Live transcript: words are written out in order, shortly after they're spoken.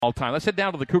all time. Let's head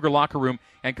down to the Cougar locker room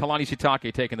and Kalani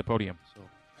Sitake taking the podium. So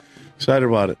excited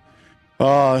about it.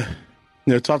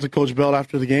 Talked to Coach Bell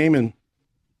after the game and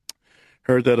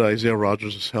heard that Isaiah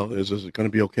Rogers is going to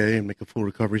be okay and make a full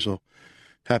recovery. So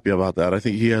happy about that. I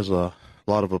think he has a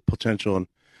lot of potential and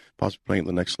possibly playing at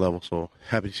the next level. So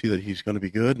happy to see that he's going to be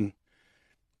good. And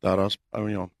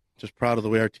just proud of the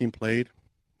way our team played.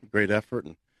 Great effort,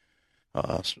 and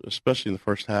especially in the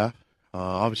first half.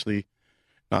 Obviously,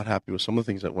 not happy with some of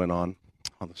the things that went on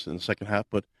in the second half,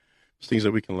 but it's things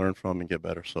that we can learn from and get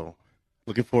better. So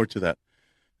looking forward to that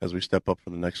as we step up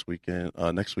for the next week game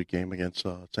against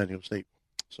San Diego State.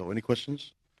 So any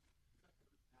questions?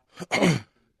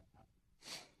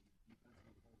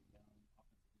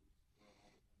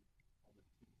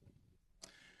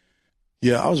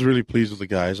 Yeah, I was really pleased with the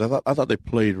guys. I thought they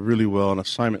played really well, and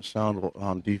assignment sound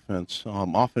on defense.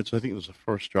 Offense, I think it was the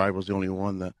first drive was the only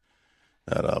one that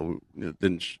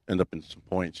didn't end up in some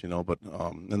points, But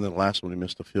and then the last one we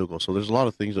missed a field goal. So there's a lot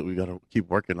of things that we got to keep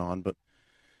working on. But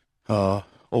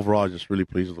overall, just really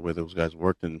pleased with the way those guys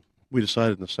worked, and we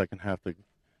decided in the second half to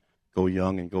go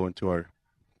young and go into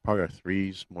probably our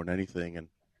threes more than anything. And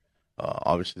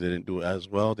obviously, they didn't do it as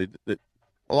well. They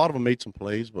a lot of them made some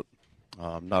plays, but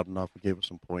not enough. We gave us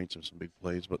some points and some big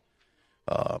plays, but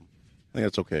I think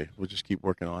that's okay. We'll just keep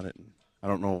working on it. And I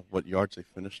don't know what yards they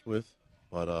finished with,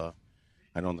 but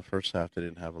I know in the first half they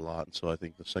didn't have a lot. And so I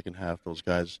think the second half, those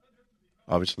guys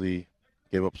obviously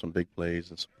gave up some big plays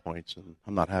and some points, and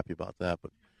I'm not happy about that,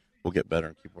 but we'll get better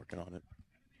and keep working on it.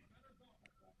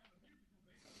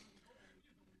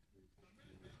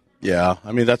 Yeah,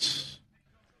 I mean,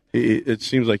 it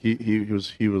seems like he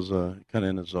was kind of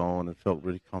in his zone and felt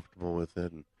really comfortable with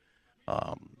it. And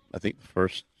I think the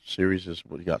first series is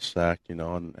when he got sacked, and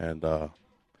other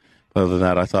than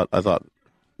that, I thought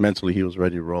mentally he was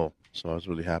ready to roll. So I was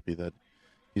really happy that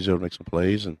he's able to make some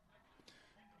plays and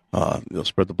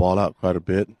spread the ball out quite a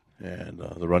bit, and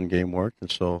the run game worked. And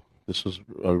so this was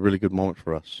a really good moment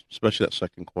for us, especially that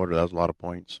second quarter. That was a lot of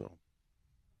points. So.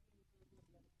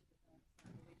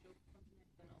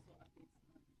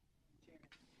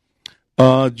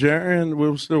 Jaren,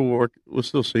 we're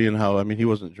still seeing how. I mean, he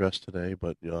wasn't dressed today,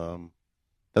 but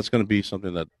that's going to be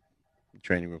something that the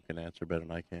training room can answer better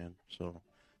than I can.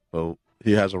 So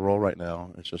he has a role right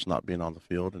now. It's just not being on the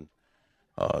field. And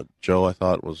Joe, I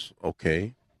thought was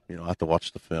okay. I have to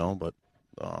watch the film, but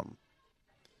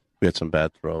we had some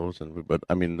bad throws, but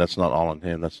I mean that's not all on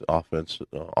him. That's the offense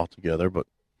altogether. But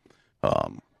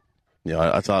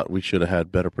I thought we should have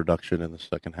had better production in the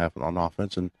second half on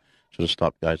offense and should have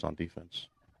stopped guys on defense.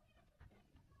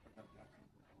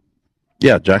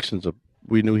 Yeah,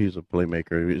 we knew he was a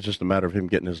playmaker. It's just a matter of him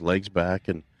getting his legs back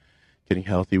and getting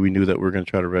healthy. We knew that we were going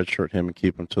to try to redshirt him and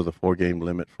keep him to the 4-game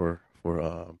limit for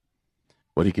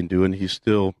what he can do. And he's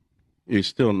still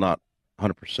not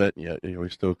 100% yet.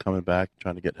 He's still coming back,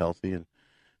 trying to get healthy and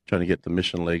trying to get the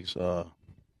mission legs,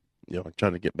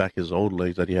 trying to get back his old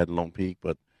legs that he had in Lone Peak.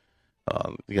 But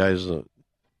the guy's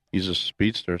he's a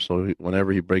speedster, so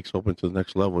whenever he breaks open to the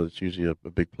next level, it's usually a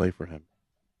big play for him.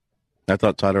 I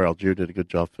thought Tyler Algier did a good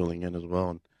job filling in as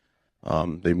well.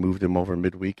 And they moved him over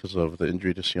midweek because of the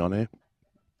injury to Sione.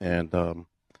 And,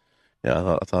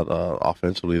 I thought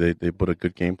offensively they put a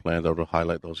good game plan that would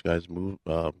highlight those guys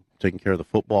taking care of the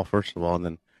football, first of all, and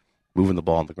then moving the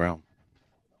ball on the ground.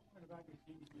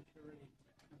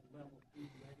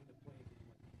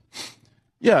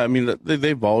 Yeah, I mean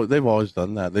they've always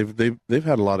done that. They've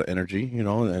had a lot of energy,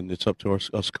 and it's up to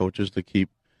us coaches to keep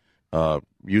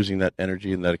using that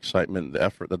energy and that excitement, and the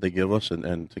effort that they give us,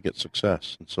 and to get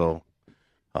success. And so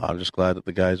I'm just glad that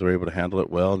the guys were able to handle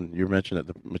it well. And you mentioned that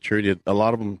the maturity, a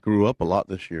lot of them grew up a lot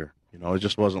this year. It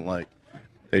just wasn't like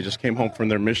they just came home from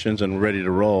their missions and were ready to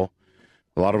roll.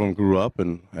 A lot of them grew up,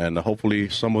 and hopefully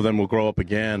some of them will grow up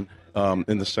again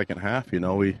in the second half.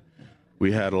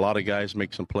 We had a lot of guys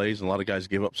make some plays, and a lot of guys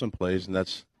give up some plays, and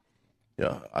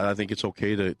I think it's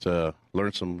okay to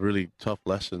learn some really tough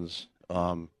lessons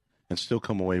and still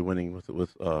come away winning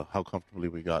with how comfortably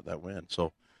we got that win.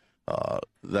 So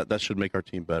that should make our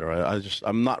team better.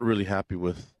 I'm not really happy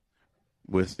with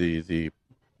the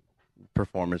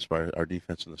performance by our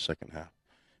defense in the second half,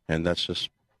 and that's just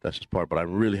part. But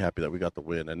I'm really happy that we got the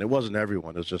win, and it wasn't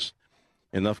everyone. It was just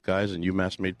enough guys, and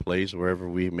UMass made plays wherever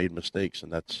we made mistakes,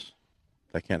 and that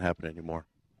can't happen anymore.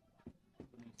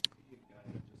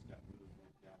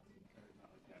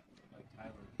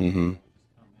 Mm-hmm.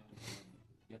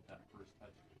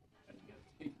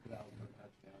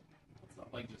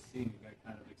 Like just seeing a guy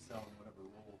kind of excel in whatever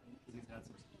role, because he's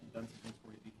done some things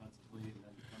for you defensively, and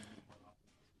then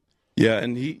yeah,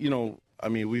 and he, I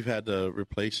mean, we've had to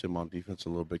replace him on defense a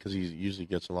little bit because he usually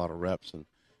gets a lot of reps and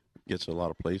gets a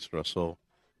lot of plays for us. So,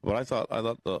 but I thought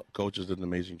the coaches did an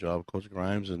amazing job. Coach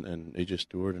Grimes and AJ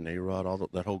Stewart and A-Rod,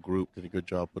 that whole group did a good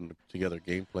job putting together a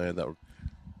game plan that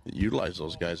utilized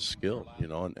those guys' skill,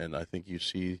 and I think you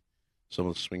see some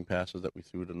of the swing passes that we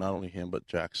threw to not only him but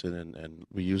Jackson, and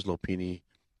we used Lopini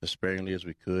as sparingly as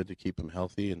we could to keep him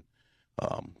healthy. And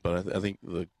but I think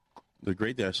the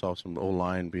great thing I saw was some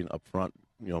O-line being up front,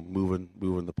 moving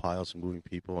the piles and moving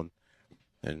people,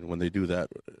 and when they do that,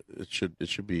 it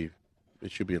should be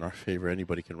in our favor.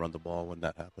 Anybody can run the ball when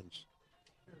that happens.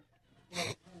 You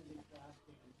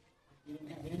didn't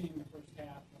have any in the first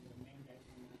half when the main guys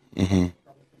Mm-hmm.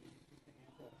 probably couldn't just a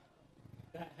handful.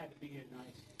 That had to be a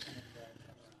nice kind of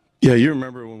Yeah, you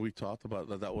remember when we talked about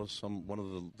that? That was one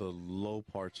of the low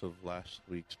parts of last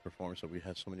week's performance, that we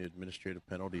had so many administrative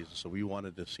penalties. So we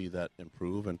wanted to see that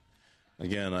improve. And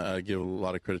again, I give a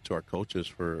lot of credit to our coaches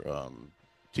for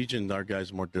teaching our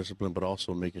guys more discipline, but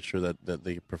also making sure that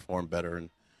they perform better. And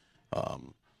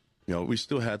we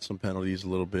still had some penalties a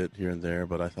little bit here and there,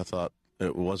 but I thought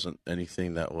it wasn't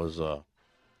anything that was. I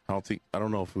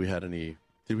don't know if we had any.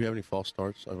 Did we have any false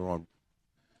starts? I don't know.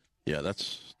 Yeah,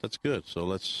 that's good. So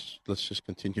let's just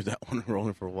continue that one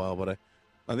rolling for a while. But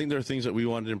I think there are things that we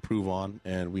wanted to improve on,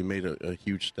 and we made a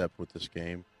huge step with this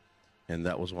game, and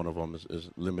that was one of them is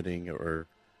limiting or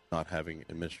not having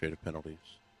administrative penalties.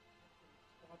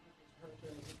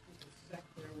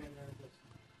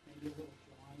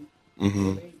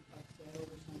 Mm-hmm.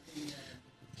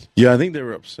 Yeah, I think they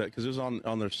were upset because it was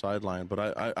on their sideline, but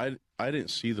I didn't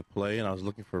see the play, and I was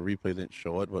looking for a replay. They didn't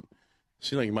show it, but it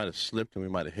seemed like he might have slipped and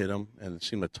we might have hit him, and it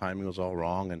seemed the timing was all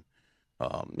wrong. And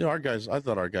I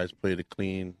thought our guys played a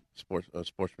clean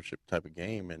sportsmanship type of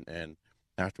game, and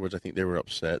afterwards I think they were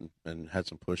upset and had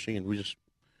some pushing, and we just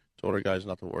told our guys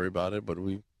not to worry about it. But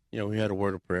we had a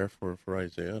word of prayer for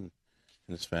Isaiah and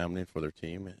his family and for their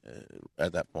team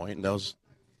at that point, and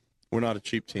we're not a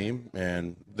cheap team,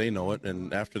 and they know it.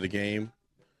 And after the game,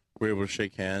 we're able to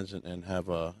shake hands and have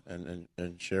and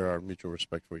share our mutual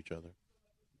respect for each other.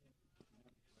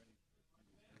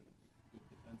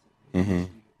 Mm-hmm.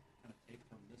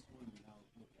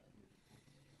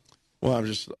 Well, I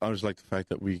just like the fact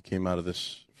that we came out of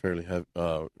this fairly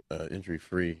injury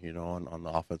free, on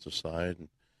the offensive side,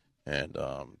 and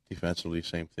defensively,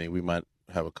 same thing. We might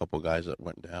have a couple guys that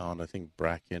went down. I think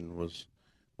Bracken was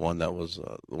one that was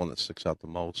the one that sticks out the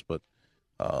most, but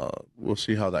we'll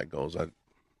see how that goes.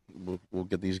 We'll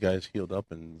get these guys healed up,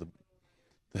 and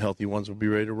the healthy ones will be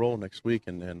ready to roll next week,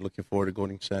 and looking forward to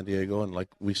going to San Diego. And like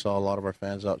we saw a lot of our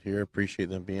fans out here, appreciate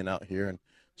them being out here and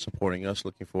supporting us.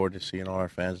 Looking forward to seeing all our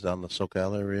fans down in the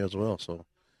SoCal area as well. So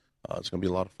it's going to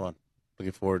be a lot of fun.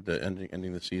 Looking forward to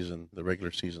ending the season, the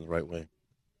regular season, the right way.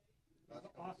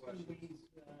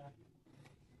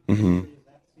 Mm-hmm.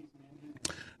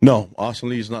 No, Austin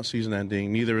Lee's not season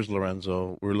ending. Neither is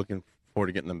Lorenzo. We're looking forward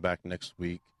to getting them back next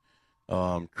week.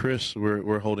 Chris,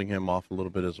 we're holding him off a little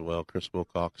bit as well. Chris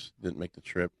Wilcox didn't make the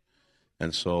trip,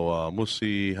 and so we'll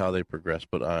see how they progress.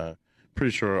 But I'm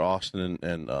pretty sure Austin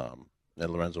and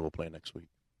Lorenzo will play next week.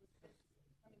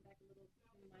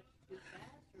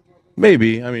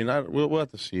 Maybe. I mean, we'll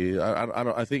have to see.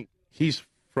 I think he's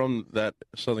from that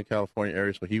Southern California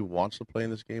area, so he wants to play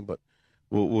in this game. But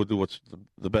we'll do what's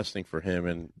the best thing for him.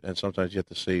 And sometimes you have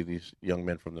to save these young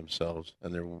men from themselves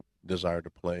and their desire to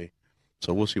play.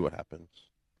 So we'll see what happens.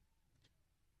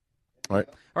 All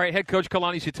right. Head coach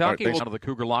Kalani Sitake will out of the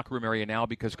Cougar locker room area now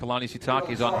because Kalani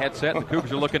Sitake is on headset and the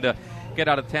Cougars are looking to get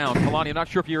out of town. Kalani, I'm not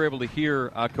sure if you were able to hear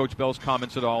Coach Bell's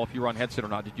comments at all, if you were on headset or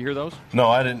not. Did you hear those? No,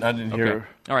 I didn't hear.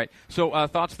 All right. So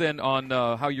thoughts then on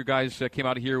how your guys came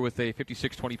out of here with a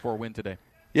 56-24 win today?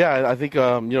 Yeah, I think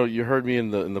you heard me in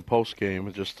the post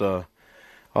game. Just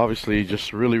obviously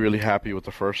just really, really happy with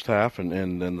the first half, and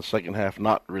then the second half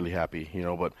not really happy.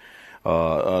 But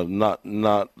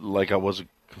not like I was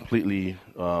completely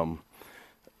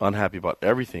unhappy about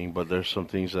everything, but there's some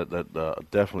things that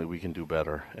definitely we can do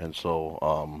better, and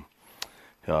so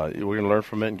we're going to learn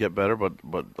from it and get better.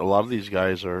 But a lot of these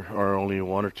guys are only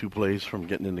one or two plays from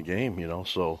getting in the game,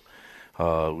 so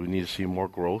we need to see more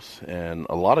growth, and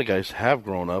a lot of guys have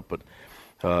grown up, but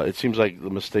it seems like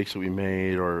the mistakes that we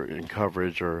made or in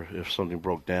coverage or if something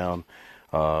broke down,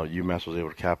 UMass was able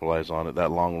to capitalize on it.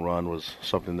 That long run was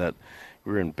something that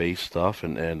we were in base stuff,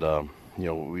 and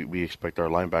we expect our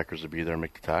linebackers to be there and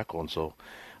make the tackle, and so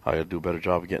I got to do a better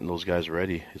job of getting those guys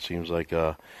ready. It seems like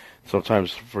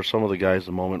sometimes for some of the guys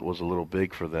the moment was a little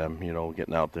big for them,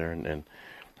 getting out there and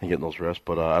and getting those reps.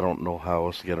 But I don't know how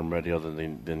else to get them ready other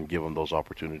than give them those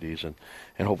opportunities, and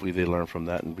hopefully they learn from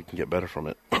that and we can get better from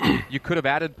it. You could have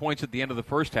added points at the end of the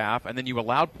first half, and then you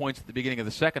allowed points at the beginning of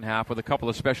the second half with a couple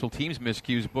of special teams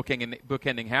miscues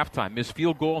bookending halftime. Missed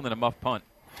field goal and then a muff punt.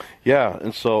 Yeah,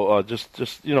 and so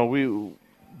just we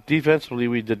defensively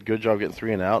we did a good job getting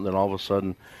 3 and out, and then all of a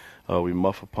sudden we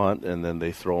muff a punt, and then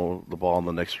they throw the ball on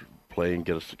the next play and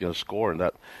get a score, and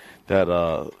that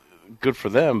good for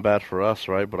them, bad for us,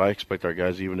 right? But I expect our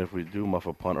guys, even if we do muff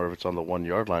a punt or if it's on the 1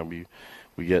 yard line, we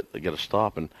get a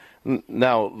stop. And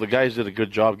now the guys did a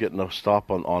good job getting a stop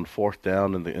on fourth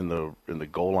down in the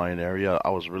goal line area. I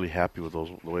was really happy with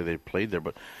the way they played there,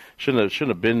 but shouldn't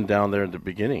have been down there in the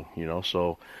beginning,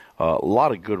 So a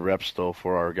lot of good reps though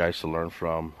for our guys to learn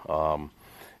from.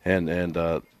 And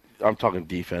I'm talking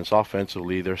defense.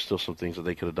 Offensively, there's still some things that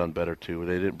they could have done better too.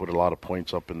 They didn't put a lot of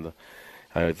points up in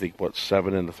I think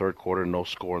 7 in the third quarter, no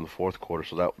score in the fourth quarter.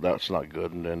 So that's not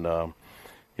good. And then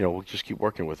we'll just keep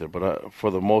working with it. But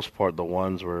for the most part, the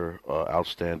ones were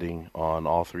outstanding on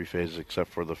all 3 phases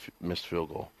except for the missed field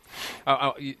goal.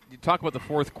 You talk about the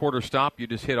fourth quarter stop you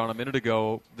just hit on a minute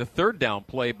ago. The third down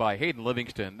play by Hayden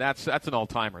Livingston, that's an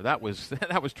all-timer. That was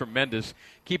tremendous.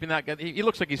 Keeping that guy, he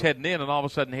looks like he's heading in, and all of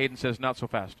a sudden Hayden says, not so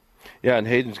fast. Yeah, and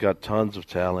Hayden's got tons of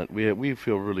talent. We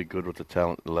feel really good with the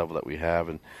talent level that we have,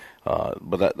 and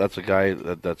but that's a guy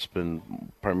that's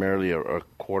been primarily a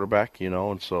quarterback,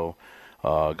 and so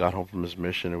got home from his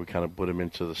mission, and we kind of put him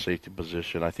into the safety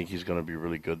position. I think he's going to be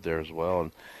really good there as well,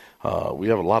 and we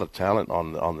have a lot of talent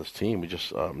on this team. We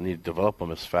just need to develop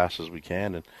them as fast as we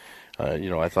can, and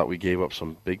I thought we gave up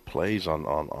some big plays on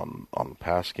the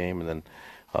pass game, and then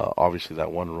obviously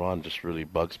that one run just really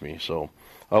bugs me. So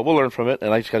we'll learn from it,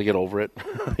 and I just got to get over it,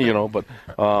 But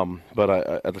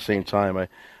at the same time,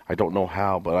 I don't know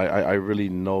how, but I really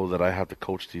know that I have to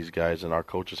coach these guys, and our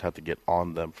coaches have to get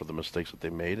on them for the mistakes that they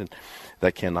made, and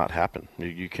that cannot happen.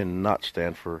 You cannot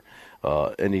stand for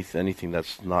anything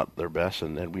that's not their best,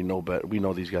 and we know we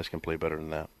know these guys can play better than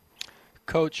that.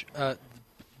 Coach,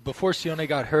 before Sione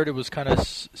got hurt, it was kind of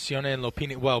Sione and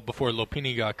Lopini. Well, before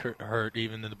Lopini got hurt,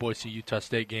 even in the Boise-Utah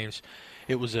State games,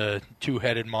 it was a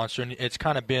two-headed monster. And it's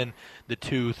kind of been the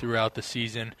two throughout the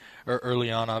season, or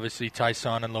early on, obviously,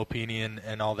 Tyson and Lopini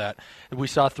and all that. We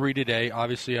saw 3 today.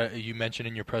 Obviously, you mentioned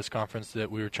in your press conference that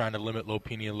we were trying to limit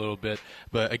Lopini a little bit.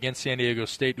 But against San Diego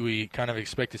State, do we kind of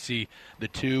expect to see the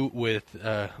 2 with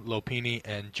Lopini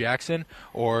and Jackson?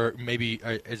 Or maybe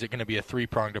is it going to be a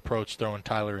 3-pronged approach throwing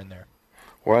Tyler in there?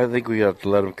 Well, I think we have to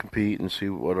let them compete and see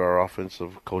what our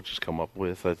offensive coaches come up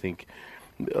with. I think,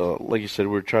 like you said,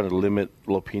 we're trying to limit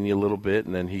Lopini a little bit,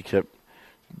 and then he kept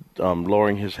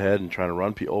lowering his head and trying to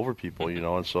run over people,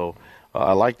 And so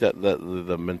I like that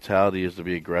the mentality is to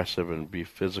be aggressive and be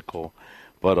physical.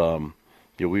 But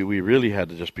we really had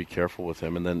to just be careful with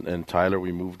him. And then Tyler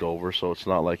we moved over, so it's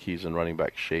not like he's in running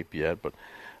back shape yet. But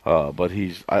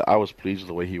I was pleased with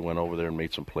the way he went over there and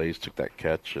made some plays, took that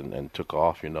catch and took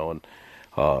off, And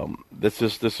this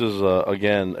is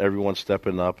again everyone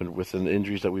stepping up, and with the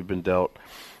injuries that we've been dealt,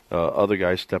 other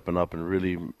guys stepping up and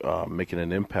really making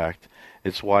an impact.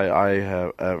 It's why I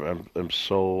have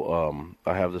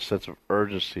this sense of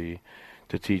urgency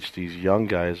to teach these young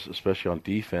guys, especially on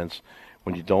defense.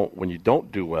 When you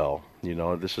don't do well,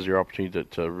 this is your opportunity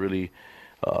to really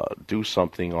do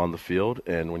something on the field.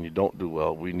 And when you don't do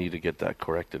well, we need to get that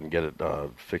corrected and get it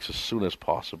fixed as soon as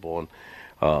possible. And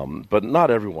but not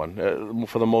everyone.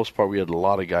 For the most part, we had a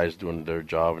lot of guys doing their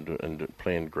job and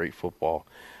playing great football.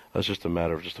 It's just a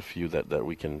matter of just a few that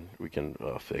we can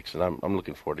fix, and I'm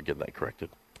looking forward to getting that corrected.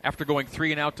 After going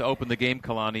 3 and out to open the game,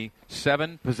 Kalani,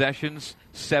 7 possessions,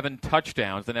 7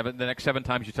 touchdowns. Then the next 7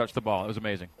 times you touched the ball. It was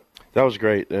amazing. That was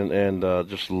great, and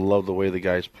just love the way the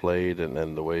guys played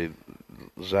and the way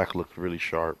Zach looked really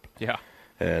sharp. Yeah.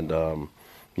 And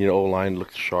O-line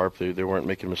looked sharp. They weren't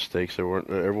making mistakes.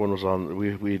 Everyone was on.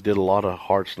 We did a lot of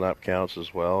hard snap counts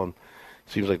as well, and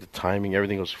it seems like the timing,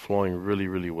 everything was flowing really,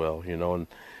 really well.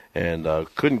 And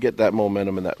couldn't get that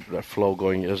momentum and that flow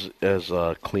going as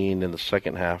clean in the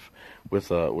second half with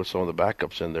some of the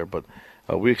backups in there. But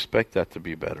we expect that to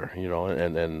be better,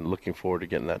 and looking forward to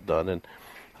getting that done. And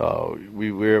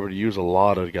we were able to use a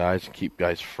lot of guys and keep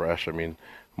guys fresh. I mean,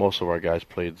 most of our guys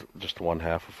played just one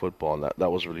half of football, and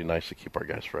that was really nice to keep our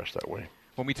guys fresh that way.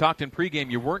 When we talked in pregame,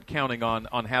 you weren't counting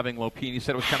on having Lopini. You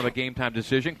said it was kind of a game-time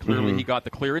decision. Clearly, He got the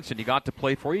clearance, and he got to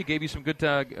play for you. He gave you some good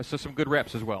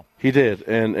reps as well. He did,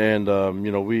 and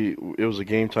it was a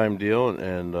game-time deal,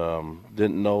 and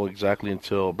didn't know exactly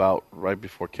until about right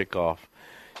before kickoff,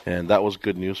 and that was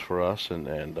good news for us.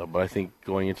 But I think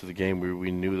going into the game,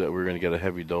 we knew that we were going to get a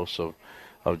heavy dose of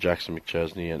of Jackson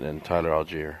McChesney and Tyler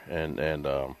Algier, and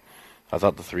I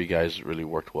thought the three guys really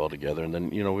worked well together. And then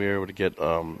we were able to get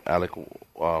Alec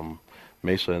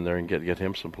Mesa in there and get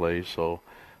him some plays. So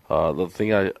the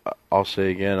thing I'll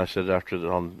say again, I said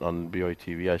after on BOA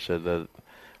TV, I said that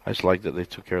I just like that they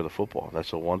took care of the football.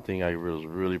 That's the one thing I was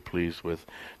really pleased with.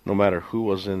 No matter who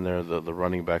was in there, the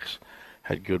running backs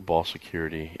had good ball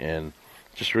security, and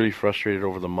just really frustrated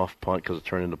over the muff punt because it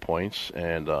turned into points.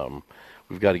 And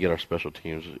we've got to get our special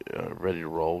teams ready to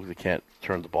roll. They can't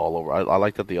turn the ball over. I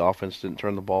like that the offense didn't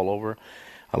turn the ball over.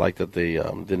 I like that they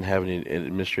didn't have any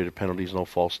administrative penalties, no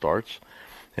false starts.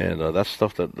 And that's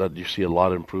stuff that you see a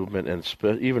lot of improvement.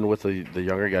 And even with the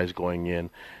younger guys going in,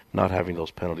 not having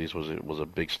those penalties was a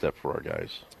big step for our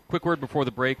guys. Quick word before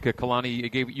the break,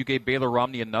 Kalani, you gave Baylor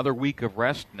Romney another week of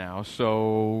rest now,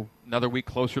 so another week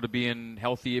closer to being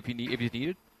healthy if he's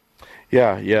needed.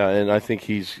 Yeah, and I think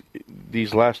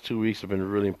these last 2 weeks have been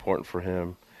really important for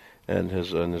him and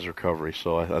his recovery.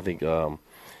 So I think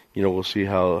we'll see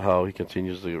how he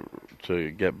continues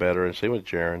to get better, and same with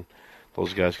Jaron.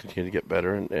 Those guys continue to get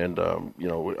better, and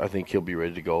I think he'll be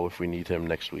ready to go if we need him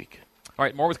next week. All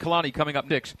right, more with Kalani coming up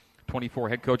next. 24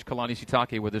 head coach Kalani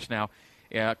Sitake with us now.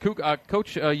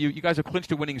 Coach, you guys have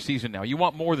clinched a winning season now. You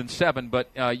want more than 7, but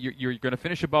you're going to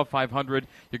finish above 500.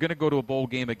 You're going to go to a bowl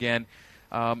game again.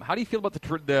 How do you feel about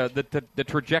the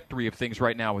trajectory of things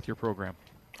right now with your program?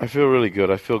 I feel really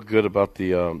good. I feel good about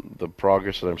the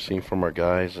progress that I'm seeing from our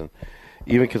guys, and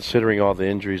even considering all the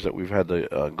injuries that we've had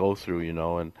to go through,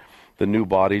 and the new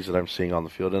bodies that I'm seeing on the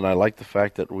field. And I like the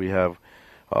fact that we have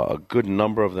a good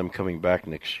number of them coming back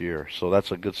next year. So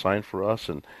that's a good sign for us,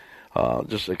 and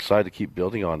just excited to keep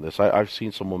building on this. I've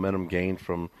seen some momentum gained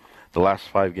from the last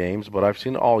 5 games, but I've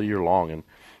seen it all year long.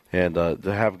 And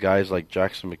to have guys like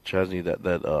Jackson McChesney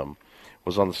that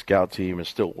was on the scout team and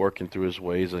still working through his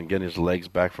ways and getting his legs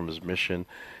back from his mission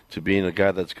to being a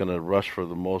guy that's going to rush for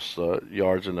the most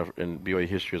yards in BYU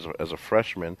history as a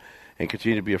freshman and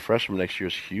continue to be a freshman next year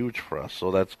is huge for us.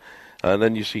 So that's and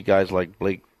then you see guys like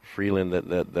Blake Freeland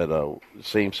that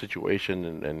same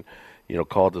situation and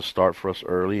called to start for us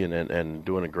early and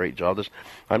doing a great job.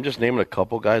 I'm just naming a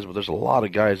couple guys, but there's a lot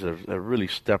of guys that have really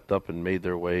stepped up and made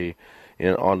their way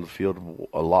on the field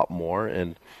a lot more.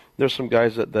 And there's some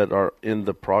guys that are in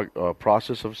the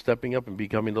process of stepping up and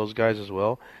becoming those guys as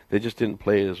well. They just didn't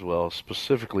play as well,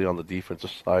 specifically on the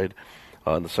defensive side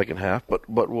in the second half. But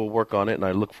we'll work on it, and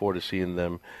I look forward to seeing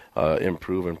them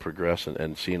improve and progress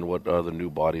and seeing what other new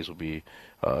bodies will be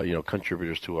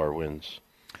contributors to our wins.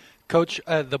 Coach,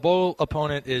 the bowl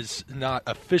opponent is not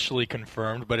officially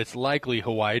confirmed, but it's likely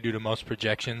Hawaii due to most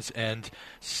projections, and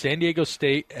San Diego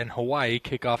State and Hawaii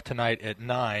kick off tonight at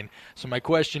 9. So my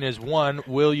question is, 1,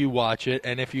 will you watch it?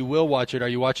 And if you will watch it, are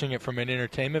you watching it from an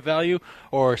entertainment value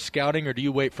or scouting, or do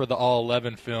you wait for the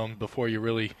all-11 film before you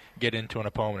really get into an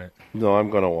opponent? No, I'm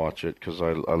going to watch it because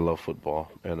I love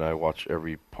football, and I watch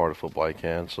every part of football I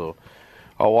can. So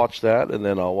I'll watch that, and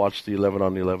then I'll watch the 11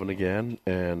 on 11 again,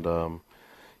 and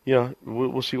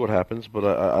we'll see what happens, but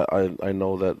I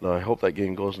know that I hope that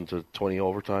game goes into 20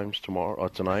 overtimes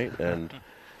tonight, and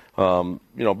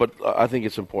but I think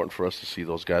it's important for us to see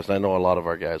those guys. And I know a lot of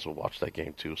our guys will watch that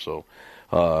game too. So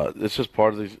it's just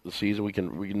part of the season. We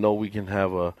can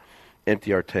have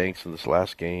empty our tanks in this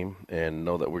last game, and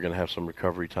know that we're going to have some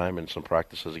recovery time and some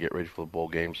practices to get ready for the bowl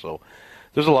game. So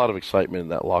there's a lot of excitement in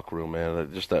that locker room,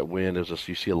 man. Just that win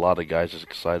you see a lot of guys just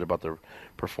excited about their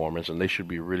performance, and they should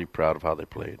be really proud of how they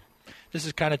played. This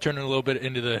is kind of turning a little bit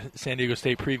into the San Diego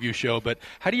State preview show, but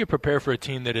how do you prepare for a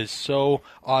team that is so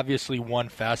obviously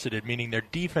one-faceted, meaning their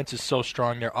defense is so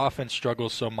strong, their offense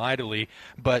struggles so mightily,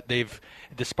 but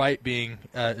despite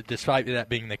that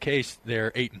being the case,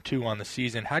 they're 8-2 on the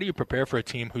season. How do you prepare for a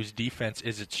team whose defense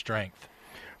is its strength?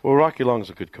 Well, Rocky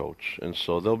Long's a good coach, and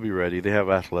so they'll be ready. They have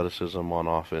athleticism on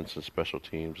offense and special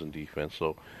teams and defense,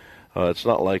 so it's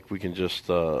not like we can just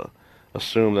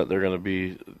assume that they're going to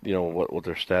be, what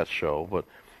their stats show. But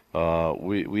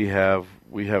we have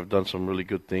done some really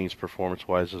good things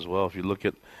performance-wise as well. If you look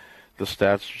at the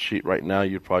stats sheet right now,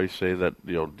 you'd probably say that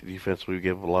defense we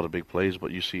gave a lot of big plays, but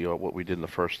you see what we did in the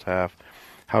first half,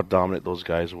 how dominant those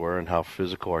guys were, and how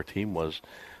physical our team was.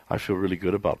 I feel really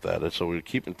good about that. And so we're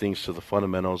keeping things to the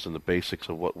fundamentals and the basics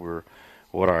of what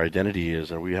our identity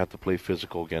is, and we have to play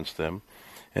physical against them,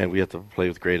 and we have to play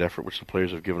with great effort, which the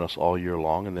players have given us all year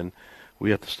long, and then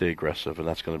we have to stay aggressive, and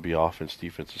that's going to be offense,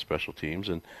 defense, and special teams,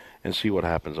 and see what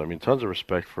happens. I mean, tons of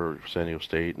respect for San Diego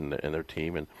State and their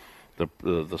team and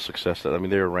the success that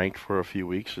they were ranked for a few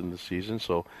weeks in the season,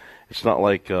 so it's not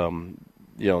like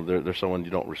they're someone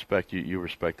you don't respect. You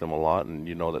respect them a lot, and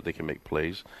you know that they can make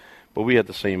plays. But we had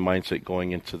the same mindset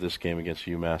going into this game against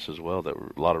UMass as well, that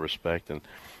a lot of respect, and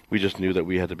we just knew that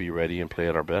we had to be ready and play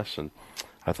at our best. And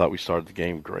I thought we started the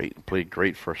game great, played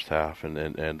great first half, and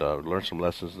learned some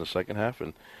lessons in the second half,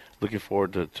 and looking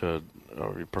forward to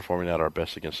performing at our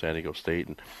best against San Diego State.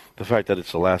 And the fact that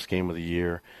it's the last game of the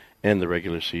year and the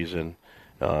regular season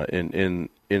in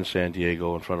San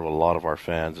Diego in front of a lot of our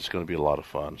fans, it's going to be a lot of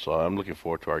fun. So I'm looking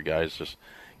forward to our guys just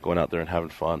going out there and having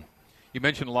fun. You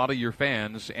mentioned a lot of your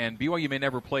fans, and BYU may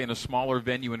never play in a smaller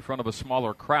venue in front of a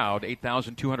smaller crowd,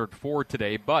 8,204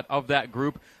 today. But of that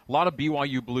group, a lot of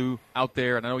BYU Blue out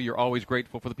there, and I know you're always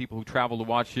grateful for the people who travel to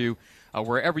watch you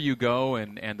wherever you go,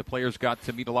 and the players got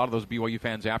to meet a lot of those BYU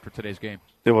fans after today's game.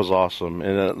 It was awesome,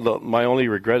 and my only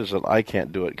regret is that I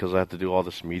can't do it because I have to do all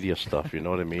this media stuff, you know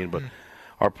what I mean? But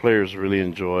our players really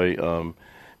enjoy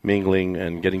mingling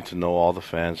and getting to know all the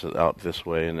fans out this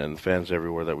way, and fans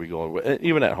everywhere that we go,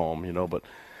 even at home, you know. But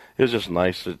it was just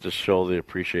nice to just show the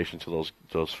appreciation to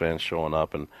those fans showing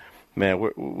up. And man,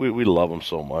 we love them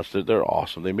so much. They're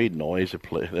awesome. They made noise.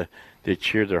 They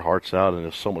cheered their hearts out, and it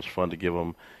was so much fun to give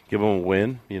them a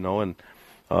win, you know. And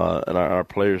our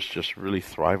players just really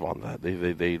thrive on that.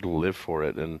 They live for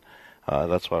it, and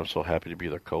that's why I'm so happy to be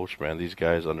their coach, man. These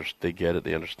guys they get it.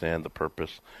 They understand the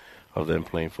purpose of them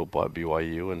playing football at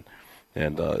BYU,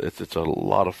 and it's a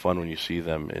lot of fun when you see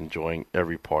them enjoying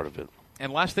every part of it.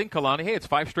 And last thing, Kalani, hey, it's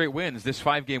 5 straight wins. This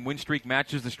 5-game win streak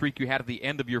matches the streak you had at the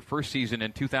end of your first season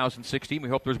in 2016. We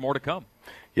hope there's more to come.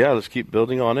 Yeah, let's keep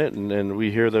building on it, and we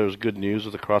hear there's good news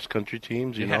with the cross-country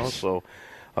teams, you know, so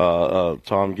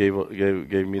Tom gave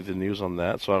me the news on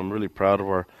that, so I'm really proud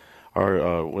of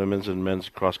our women's and men's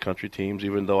cross-country teams,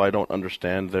 even though I don't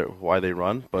understand why they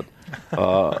run, but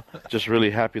just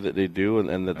really happy that they do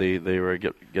and that they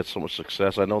get so much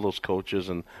success. I know those coaches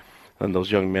and those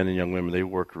young men and young women, they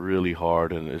work really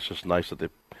hard, and it's just nice that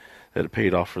it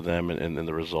paid off for them and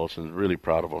the results, and really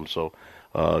proud of them. So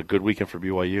good weekend for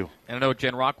BYU. And I know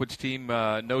Jen Rockwood's team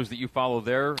knows that you follow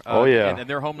their and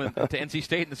they're home to NC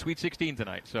State in the Sweet 16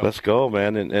 tonight. So let's go,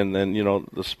 man. And you know,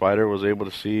 the Spider was able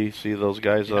to see those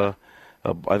guys. Yeah.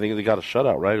 I think they got a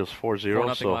shutout, right? It was 4-0.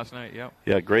 4-0 last night, yeah.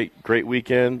 Yeah, great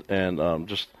weekend, and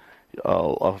just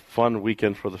a fun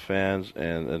weekend for the fans,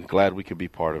 and glad we could be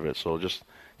part of it. So just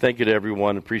thank you to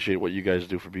everyone. Appreciate what you guys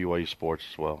do for BYU Sports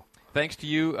as well. Thanks to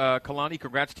you, Kalani.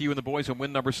 Congrats to you and the boys on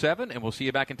win number 7, and we'll see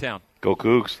you back in town. Go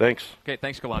Cougs. Thanks. Okay,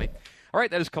 thanks, Kalani. All right,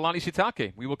 that is Kalani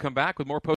Sitake. We will come back with more post